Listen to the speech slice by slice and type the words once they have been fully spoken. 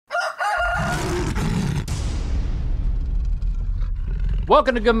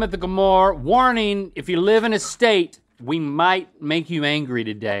Welcome to Good Mythical MORE. Warning, if you live in a state, we might make you angry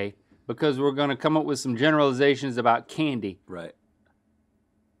today because we're gonna come up with some generalizations about candy. Right.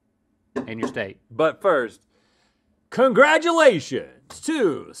 In your state. But first, congratulations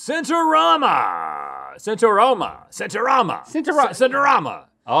to Centorama.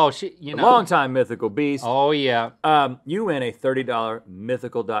 Oh, shit, you know. Longtime mythical beast. Oh, yeah. You win a $30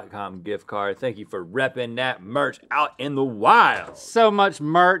 mythical.com gift card. Thank you for repping that merch out in the wild. So much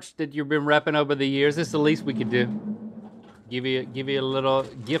merch that you've been repping over the years. This is the least we could do. Give you a little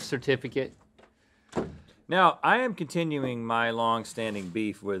gift certificate. Now, I am continuing my long-standing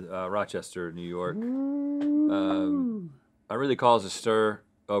beef with Rochester, New York. I really caused a stir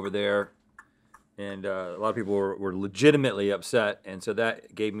over there, and a lot of people were legitimately upset, and so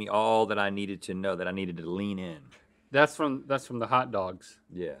that gave me all that I needed to know, that I needed to lean in. That's from the hot dogs.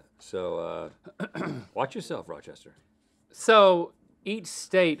 Yeah, so watch yourself, Rochester. So each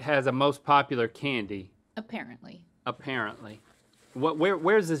state has a most popular candy. Apparently.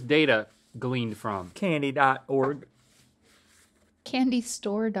 Where's this data gleaned from? Candy.org.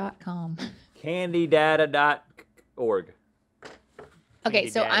 Candystore.com. Candydata.org.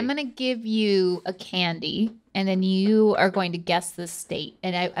 Okay, so I'm going to give you a candy, and then you are going to guess the state.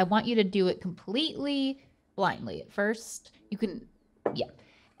 And I want you to do it completely blindly at first. You can, yeah.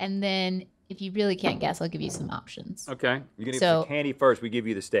 And then if you really can't guess, I'll give you some options. Okay. You're going to give us the candy first. We give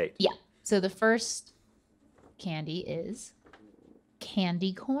you the state. Yeah. So the first candy is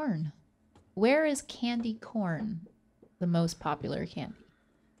candy corn. Where is candy corn the most popular candy?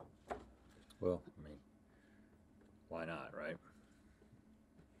 Well, I mean, why not, right?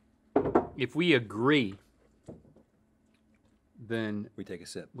 If we agree, then we take a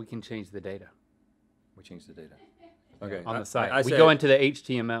sip. We can change the data. We change the data. Okay. On the site. We go into the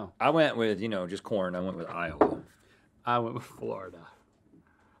HTML. I went with, just corn. I went with Iowa. I went with Florida.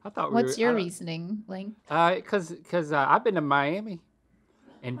 I thought. What's your reasoning, Link? Because I've been to Miami,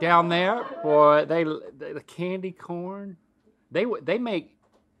 and down there, boy, the candy corn, they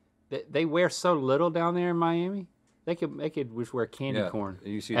wear so little down there in Miami. They could just wear candy corn.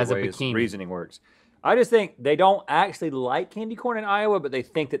 You see as the way a his bikini. reasoning works. I just think they don't actually like candy corn in Iowa, but they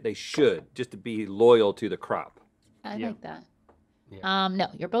think that they should, just to be loyal to the crop. I like that. Yeah. No,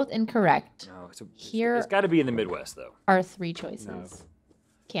 you're both incorrect. No, Here it's got to be in the Midwest, though. are three choices: No.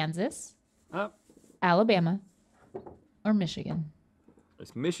 Kansas, Oh. Alabama, or Michigan.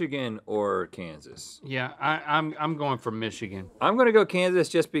 It's Michigan or Kansas. Yeah, I'm going for Michigan. I'm going to go Kansas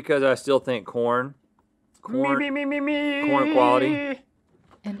just because I still think corn quality.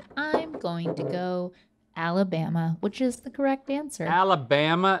 And I'm going to go Alabama, which is the correct answer.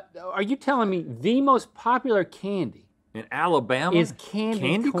 Alabama? Are you telling me the most popular candy In Alabama? is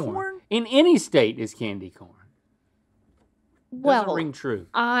candy corn? In any state is candy corn. Well, Doesn't ring true.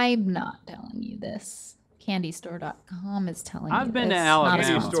 I'm not telling you this. Candystore.com is telling you I've been this. to Alabama. Not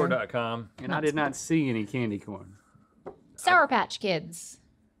a sponsor. Candystore.com. And I did not see any candy corn. Sour Patch Kids.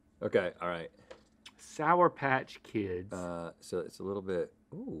 Okay, all right. Sour Patch Kids. So it's a little bit,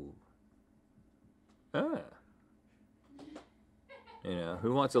 ooh.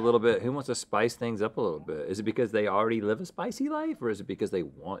 Who wants to spice things up a little bit? Is it because they already live a spicy life, or is it because they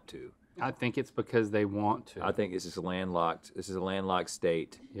want to? I think it's because they want to. I think this is a landlocked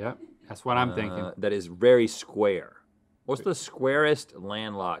state. Yep, that's what I'm thinking. That is very square. What's the squarest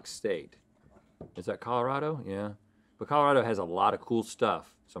landlocked state? Is that Colorado? Yeah. But Colorado has a lot of cool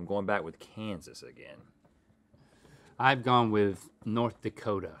stuff, so I'm going back with Kansas again. I've gone with North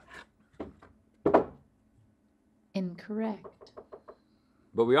Dakota. Incorrect.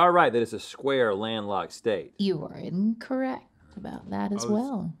 But we are right that it's a square landlocked state. You are incorrect about that as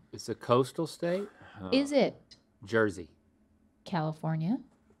well. It's a coastal state? Is it Jersey. California,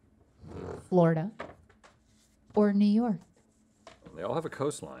 Florida, or New York? They all have a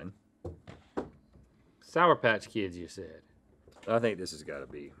coastline. Sour Patch Kids, you said. I think this has got to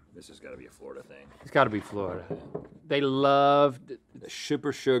be a Florida thing. It's got to be Florida. They love The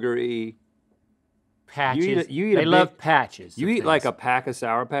super sugary. patches. You eat they love patches. You of eat like things. a pack of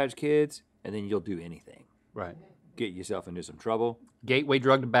Sour Patch Kids, and then you'll do anything. Right. Get yourself into some trouble. Gateway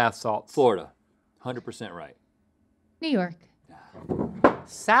drug to bath salts. Florida, 100% right. New York.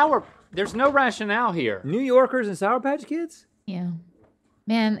 Sour. There's no rationale here. New Yorkers and Sour Patch Kids? Yeah.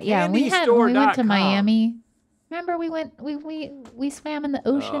 Man, yeah, when we went to Candystore.com. Miami. Remember we swam in the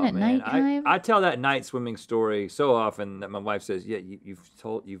ocean at man. nighttime? I tell that night swimming story so often that my wife says, "Yeah,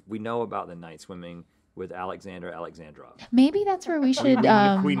 we know about the night swimming with Alexander Alexandrov. Maybe that's where we should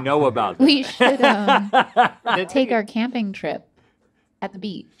We know about that. we should take our camping trip at the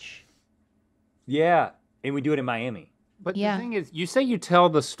beach. Yeah, and we do it in Miami. But Yeah. the thing is, you say you tell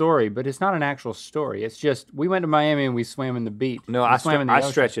the story, but it's not an actual story. It's just we went to Miami and we swam in the beach. No, We I swam in the ocean.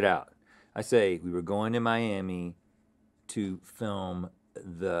 stretch it out. I say we were going to Miami to film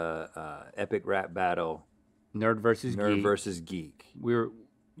the epic rap battle, Nerd versus Nerd Geek. versus Geek. We were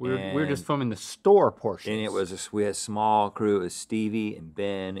just And- filming the store portion. And it was we had a small crew. It was Stevie and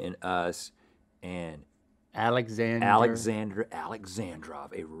Ben and us and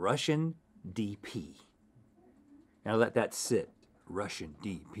Alexandrov, a Russian DP. Now let that sit. Russian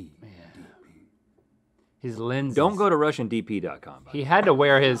DP. his lenses. Don't go to RussianDP.com. He had to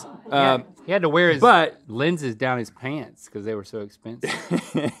wear his. He had to wear his but- lenses down his pants because they were so expensive.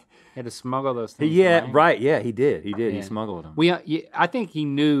 He had to smuggle those things. Yeah, to Miami. right. Yeah, he did. He did. He Yeah. smuggled them. I think he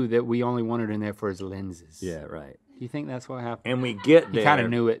knew that we only wanted in there for his lenses. Yeah, right. Do you think that's what happened? And we get He there. kind of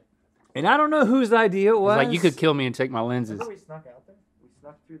knew it. And I don't know whose idea it It's was. like you could kill me and take my lenses. Remember we snuck out there? We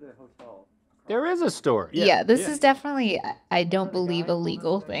snuck through the hotel. There is a story. Yeah, this yeah. is definitely, I don't believe, a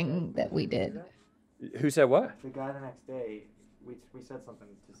legal thing that we did. Who said what? The guy the next day, we said something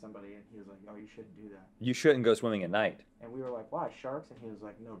to somebody, and he was like, "Oh, you shouldn't do that." You shouldn't go swimming at night. And we were like, "Why, sharks?" And he was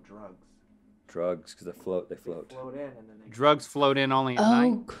like, "No, drugs. Drugs, because they float. They float in, and then they Drugs float in only at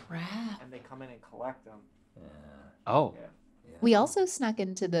night. Oh, crap. and they come in and collect them." Oh. Yeah. We also snuck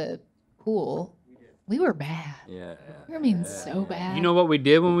into the pool. We were bad. Yeah. We were being so bad. You know what we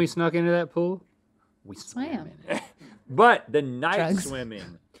did when we snuck into that pool? We swam in it. But the night Drugs.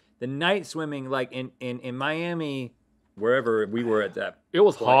 swimming, like in Miami, wherever we were at that. It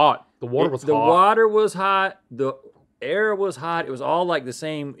was hot. The water was The hot. water was hot. The air was hot. It was all like the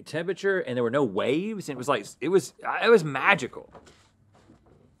same temperature, and there were no waves. And it was magical.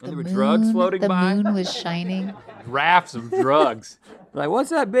 And there were drugs floating the by. moon was shining. Rafts of drugs. Like, what's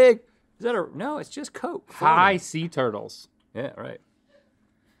that big? Is that no? It's just Coke. floating. High sea turtles. Yeah, right.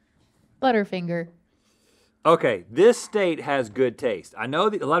 Butterfinger. Okay, this state has good taste. I know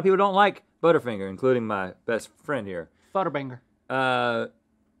that a lot of people don't like Butterfinger, including my best friend here. Butterbanger.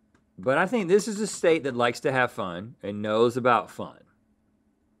 But I think this is a state that likes to have fun and knows about fun.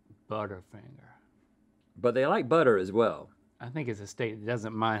 Butterfinger. But they like butter as well. I think it's a state that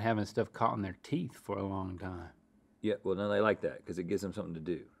doesn't mind having stuff caught in their teeth for a long time. Yeah, well, no, they like that because it gives them something to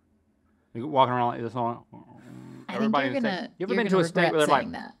do. You're walking around like this on. I think you're in the state- gonna. You ever you're been to gonna a state regret where they're like,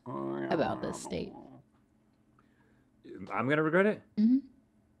 saying that about this state. I'm gonna regret it. Hmm.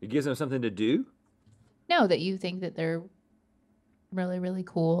 It gives them something to do. No, that you think that they're really, really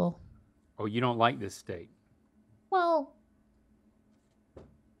cool. oh, you don't like this state? Well,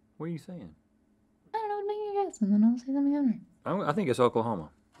 What are you saying? I don't know. Make your guess, and then I'll say something after. I think it's Oklahoma.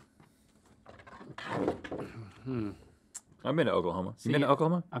 I've been to Oklahoma. You been to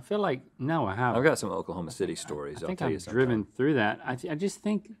Oklahoma? I feel like no, I haven't. I've got some Oklahoma City stories. I think I'll tell you I've sometime. driven through that. I just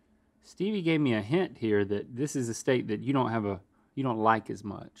think Stevie gave me a hint here that this is a state that you don't like as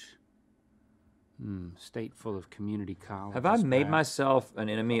much. State full of community colleges. Have I made perhaps. myself an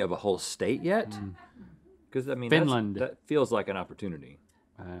enemy of a whole state yet? Because I mean, Finland. that feels like an opportunity.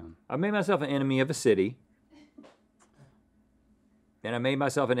 Um, I made myself an enemy of a city, and I made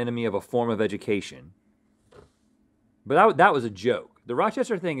myself an enemy of a form of education. But that was a joke. The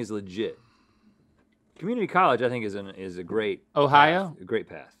Rochester thing is legit. Community college, I think, is a great Ohio? path, a great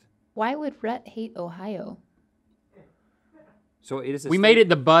path. Why would Rhett hate Ohio? So it is. we made it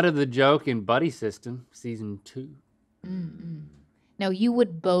the butt of the joke in Buddy System season 2. No, you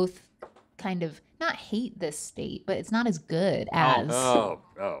would both kind of not hate this state, but it's not as good as. Oh,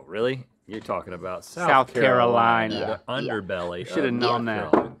 really? You're talking about South Carolina. the underbelly. Should have of known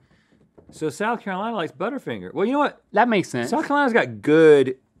North that. Carolina. So South Carolina likes Butterfinger. Well, you know what? That makes sense. South Carolina's got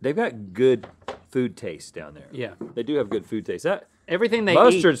good. They've got good food taste down there. Yeah. They do have good food taste. That Everything they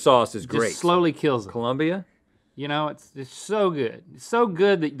mustard eat sauce is just great. slowly kills them. Columbia. You know, it's just so good. It's so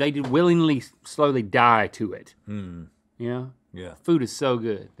good that they willingly, slowly die to it. You know? Yeah. Food is so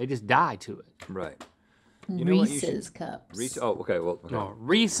good. They just die to it. Right. You know what you Reese's cups. Reese. Oh, okay. Well, okay. Oh,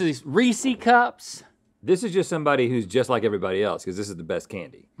 Reese cups. This is just somebody who's just like everybody else because this is the best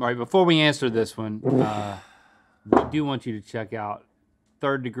candy. All right, before we answer this one, we do want you to check out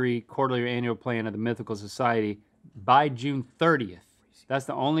Third Degree Quarterly or Annual Plan of the Mythical Society by June 30th. That's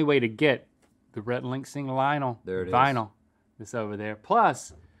the only way to get the Rhett and Link single vinyl. There it is. Vinyl that's over there.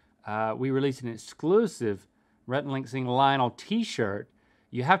 Plus, we released an exclusive Rhett and Link single vinyl T-shirt.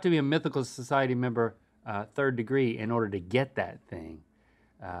 You have to be a Mythical Society member, Third Degree, in order to get that thing.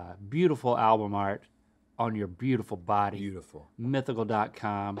 Beautiful album art on your beautiful body. Beautiful.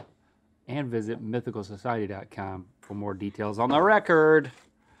 Mythical.com, and visit mythicalsociety.com for more details on the record.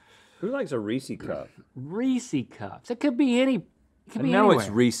 Who likes a Reese cup? Reese cups. It could be any It can I be know anywhere. it's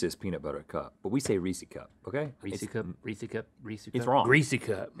Reese's peanut butter cup, but we say Reese cup, okay? Reese cup, Reese cup, Reese cup. It's wrong. Greasy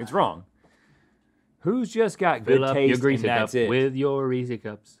cup. It's wrong. Who's just got Fill good up your taste greasy and cup that's it? with your Reese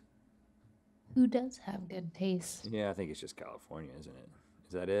cups. Who does have good taste? Yeah, I think it's just California, isn't it?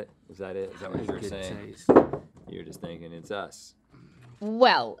 Is that it? Is that it? Is that what you're Good saying? taste. You're just thinking it's us.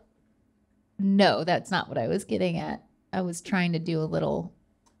 Well, no, that's not what I was getting at. I was trying to do a little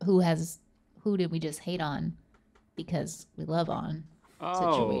who did we just hate on because we love on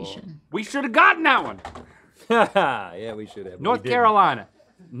situation. We should have gotten that one. Yeah, we should have. but North we didn't. Carolina.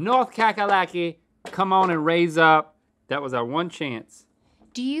 North Kakalaki, come on and raise up. That was our one chance.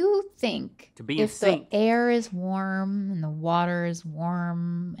 Do you think To be in if sync. the air is warm and the water is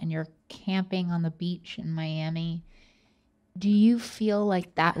warm and you're camping on the beach in Miami, do you feel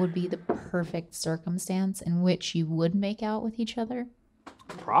like that would be the perfect circumstance in which you would make out with each other?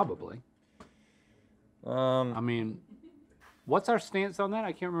 Probably. I mean, what's our stance on that?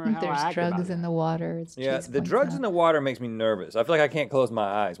 I can't remember how I There's act about drugs it. in the water. It's Yeah, Chase the points drugs out. in the water makes me nervous. I feel like I can't close my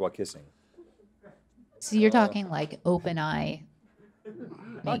eyes while kissing. So you're talking like open eye.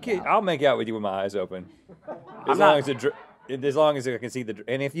 I'll make out with you with my eyes open. As not- long as I can see the.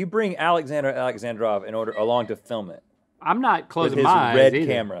 And if you bring Alexander Alexandrov along to film it I'm not with closing his my eyes red either.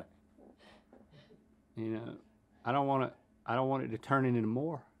 camera, You know, I don't want it to turn into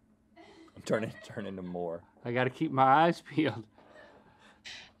more. turn into more. I got to keep my eyes peeled.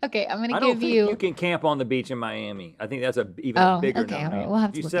 Okay, I'm I gonna don't give think you. you can camp on the beach in Miami. I think that's a even Oh, bigger okay, no. all right, we'll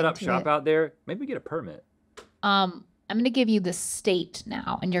have to You look set up into shop it. out there. Maybe get a permit. I'm gonna give you the state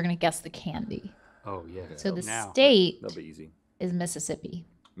now, and you're gonna guess the candy. Oh yeah. So the now. state That'll be easy. is Mississippi.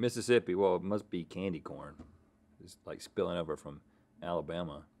 Mississippi. Well, it must be candy corn. It's like spilling over from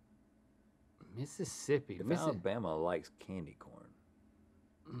Alabama. Mississippi. If Alabama likes candy corn,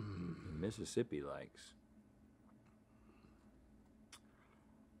 Mississippi likes.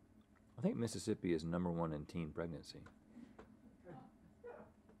 I think Mississippi is #1 in teen pregnancy.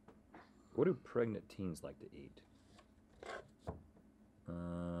 What do pregnant teens like to eat?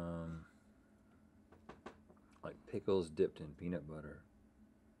 Like pickles dipped in peanut butter.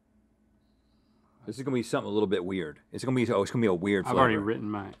 This is gonna be something a little bit weird. It's gonna be a weird I've flavor. already written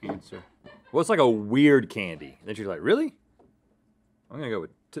my answer. Well, it's like a weird candy. And then she's like, really? I'm going to go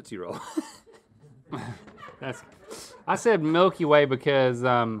with Tootsie Roll. I said Milky Way because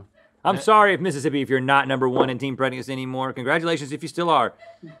I'm sorry, Mississippi, if you're not #1 in teen pregnancy anymore. Congratulations if you still are.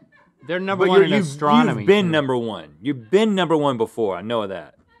 they're number But one in you've astronomy. been too. #1. You've been #1 before. I know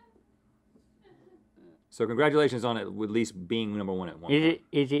that. So congratulations on it, at least being #1 at one point.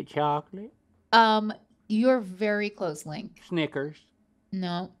 Is it chocolate? You're very close, Link. Snickers.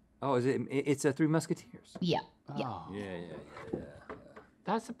 No. Oh, it's a Three Musketeers. Yeah. Oh, Yeah.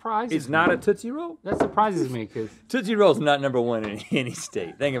 that surprises It's me. not a Tootsie Roll? That surprises me because Tootsie Roll's not #1 in any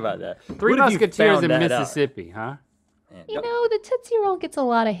state. Think about that. Three What if you Musketeers found in that out? Mississippi, huh? Man, You know, the Tootsie Roll gets a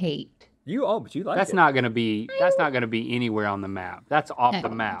lot of hate. but you like That's it. not gonna be. That's not gonna be anywhere on the map. That's off the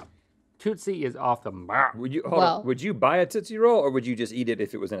map. Tootsie is off the map. Would you Well- would you buy a Tootsie Roll or would you just eat it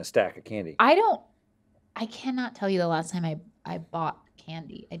if it was in a stack of candy? I cannot tell you the last time I bought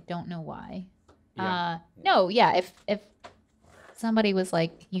candy. I don't know why. Yeah. No, yeah. If somebody was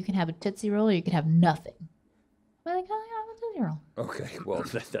like, you can have a Tootsie Roll or you can have nothing. I'm like, oh, yeah, I'll have a Tootsie Roll. Okay, well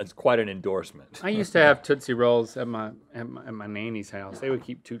that's quite an endorsement. I used to have Tootsie Rolls at my nanny's house. They would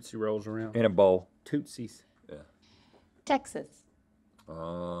keep Tootsie Rolls around. In a bowl. Tootsies. Texas.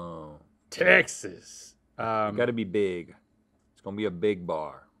 Oh, Texas. got to be big. It's gonna be a big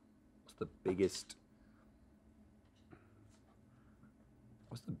bar. What's the biggest?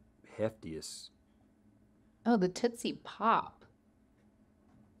 What's the heftiest? Oh, the Tootsie Pop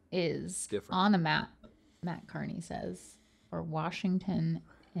is Different. on the map, Matt Carney says, for Washington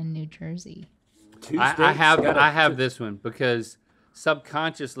and New Jersey. Two I states have got a I have this one because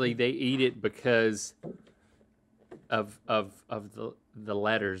subconsciously they eat it because of the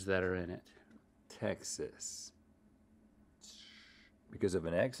letters that are in it. Texas. Because of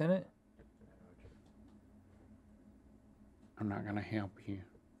an X in it? I'm not gonna help you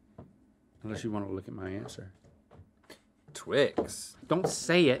unless you want to look at my answer. Twix. Don't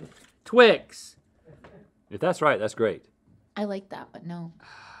say it. Twix. If that's right, that's great. I like that, but no.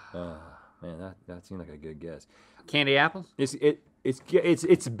 Man, that seemed like a good guess. Candy apples. It's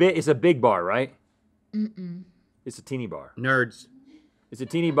a big bar, right? Mm-mm. It's a teeny bar. Nerds. It's a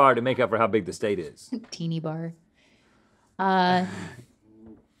teeny bar to make up for how big the state is. Teeny bar.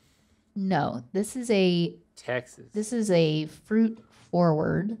 No. This is a Texas. fruit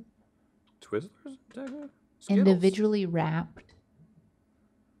forward, Twizzlers? Skittles? individually wrapped.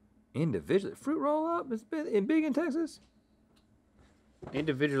 Individually? Fruit roll up? It's big in Texas?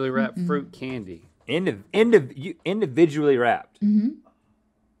 Individually wrapped fruit candy. Individually wrapped. Mm-hmm.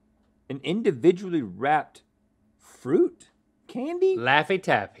 An individually wrapped fruit candy? Laffy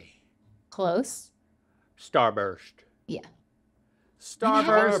Taffy. Close. Starburst. Yeah.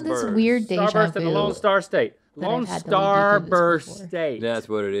 Starburst. having this weird deja Starburst in the vu Lone Star State. that Lone I've had to lead you through this Starburst before. State. That's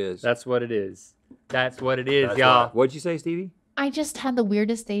what it is. That's what it is. That's what it is, That's y'all. right. What'd you say, Stevie? I just had the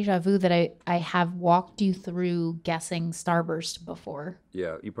weirdest deja vu that I have walked you through guessing Starburst before.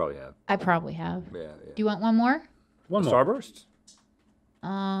 Yeah, you probably have. I probably have. Yeah. Do you want one more? One more. Starburst?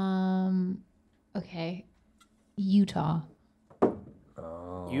 Okay. Utah.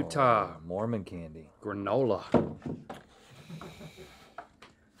 Oh, Utah. Mormon candy. Granola.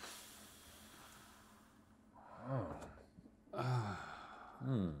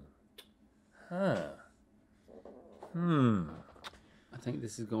 I think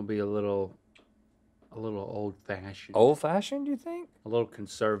this is going to be a little old-fashioned. Old fashioned, you think? A little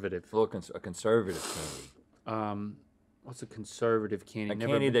conservative. A little a conservative candy. What's a conservative candy? A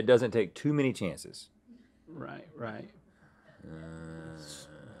candy that doesn't take too many chances. Right.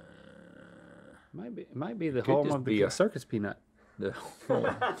 Might be the whole just one. be a- Circus peanut. The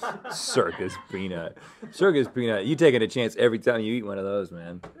circus peanut. Circus peanut. You taking a chance every time you eat one of those,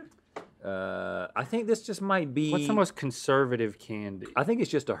 man. I think this just might be. What's the most conservative candy? I think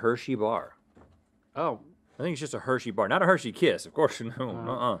it's just a Hershey bar. Oh, I think it's just a Hershey bar, not a Hershey Kiss, of course. No,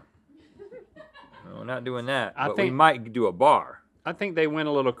 No, we're not doing that. I But we think- might do a bar. I think they went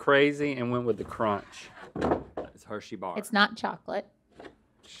a little crazy and went with the crunch. It's Hershey bar. It's not chocolate.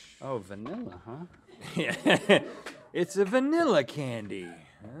 Oh, vanilla, huh? Yeah. It's a vanilla candy.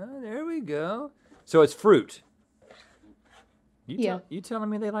 There we go. So it's fruit. You telling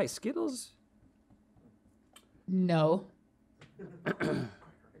me they like Skittles? No.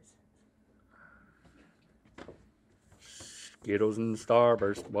 Skittles and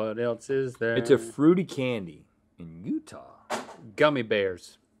Starburst. What else is there? It's a fruity candy in Utah. Gummy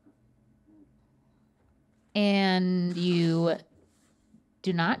bears. And you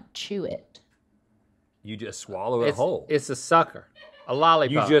do not chew it. You just swallow it whole. It's a sucker. A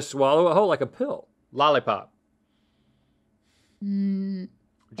lollipop. You just swallow it whole like a pill. Lollipop. Mm,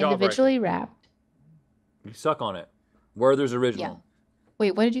 Jawbreaker. individually wrapped. You suck on it. Werther's Yeah. original.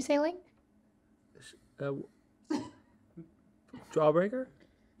 Wait, what did you say, Link? Jawbreaker?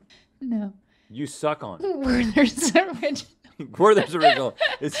 No. You suck on it. Werther's original. Werther's original.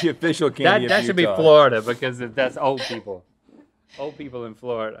 It's the official candy That of should be Utah. Florida because that's old people. Old people in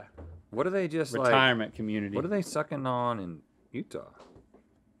Florida. What are they just Retirement community. What are they sucking on in Utah?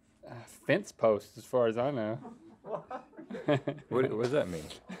 Fence posts, as far as I know. What does that mean?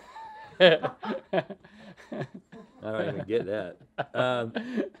 I don't even get that.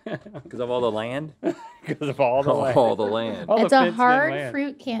 Because of all the land? Because of all the land. All the land. All the It's a fenced-in hard land.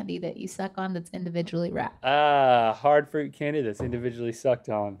 fruit candy that you suck on that's individually wrapped. Hard fruit candy that's individually sucked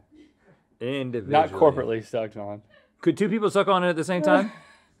on. Individually. Not corporately sucked on. Could two people suck on it at the same time?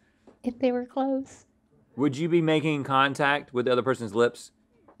 If they were close. Would you be making contact with the other person's lips?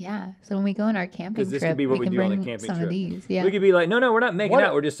 Yeah. So when we go on our camping Because this trip, could be what we can do on the bring camping some trip. of these. Yeah. We could be like, no, we're not making What-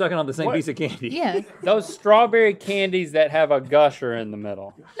 out. We're just sucking on the same what- piece of candy. Yeah. Those strawberry candies that have a gusher in the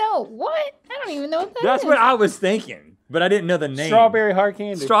middle. No, what? I don't even know what that is. That's what I was thinking, but I didn't know the name. Strawberry hard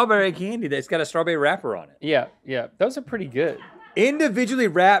candy. Strawberry candy that's got a strawberry wrapper on it. Yeah. Those are pretty good. Individually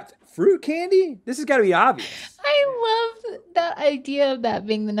wrapped fruit candy? This has got to be obvious. I love that idea of that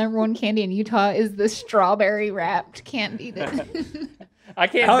being the #1 candy in Utah is the strawberry wrapped candy. That I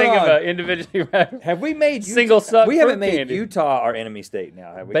can't Hold think of on. an individually wrapped. Have we made Single suck We haven't fruit made candy. Utah our enemy state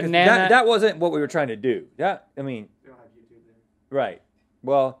now, have we? 'Cause Banana- That wasn't what we were trying to do. Right.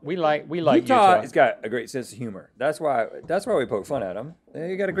 Well, We like Utah Utah. has got a great sense of humor. That's why we poke fun at them.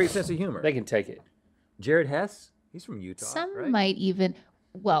 They got a great sense of humor. They can take it. Jared Hess, he's from Utah. some right? might even,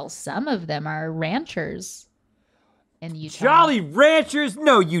 well, some of them are ranchers in Utah. Jolly Ranchers?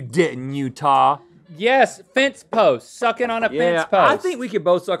 No, you didn't, Utah. Yes, fence post. Sucking on a fence post. I think we could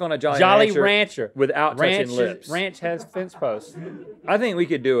both suck on a Jolly Rancher without touching lips. Ranch has fence posts. I think we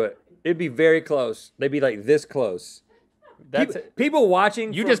could do it. It'd be very close. They'd be like this close. That's People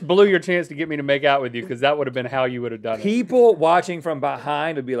watching. You from, just blew your chance to get me to make out with you because that would have been how you would have done it. People watching from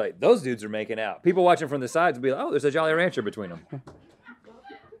behind would be like, those dudes are making out. People watching from the sides would be like, oh, there's a Jolly Rancher between them.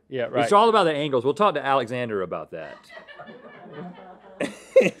 Yeah, right. It's all about the angles. We'll talk to Alexander about that.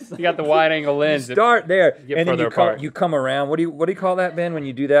 You got the wide angle lens. Start there, Get and then further apart. you come around. What do you call that, Ben? When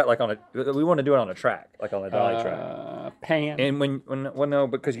you do that, like on a, we want to do it on a track, like on a dolly track. Pan. And well, no,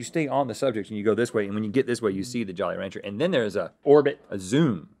 because you stay on the subject and you go this way, and when you get this way, you see the Jolly Rancher, and then there's a Orbit.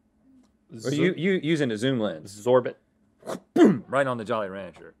 zoom. Or you using a zoom lens? Zorbit. boom, right on the Jolly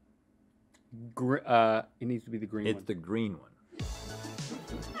Rancher. It needs to be the green It's one. the green one.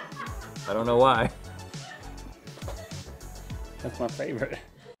 I don't know why. That's my favorite.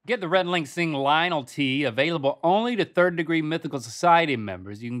 Get the Red Link Sing Lionel tee, available only to 3rd Degree Mythical Society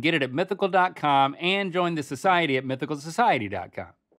members. You can get it at mythical.com and join the society at mythicalsociety.com.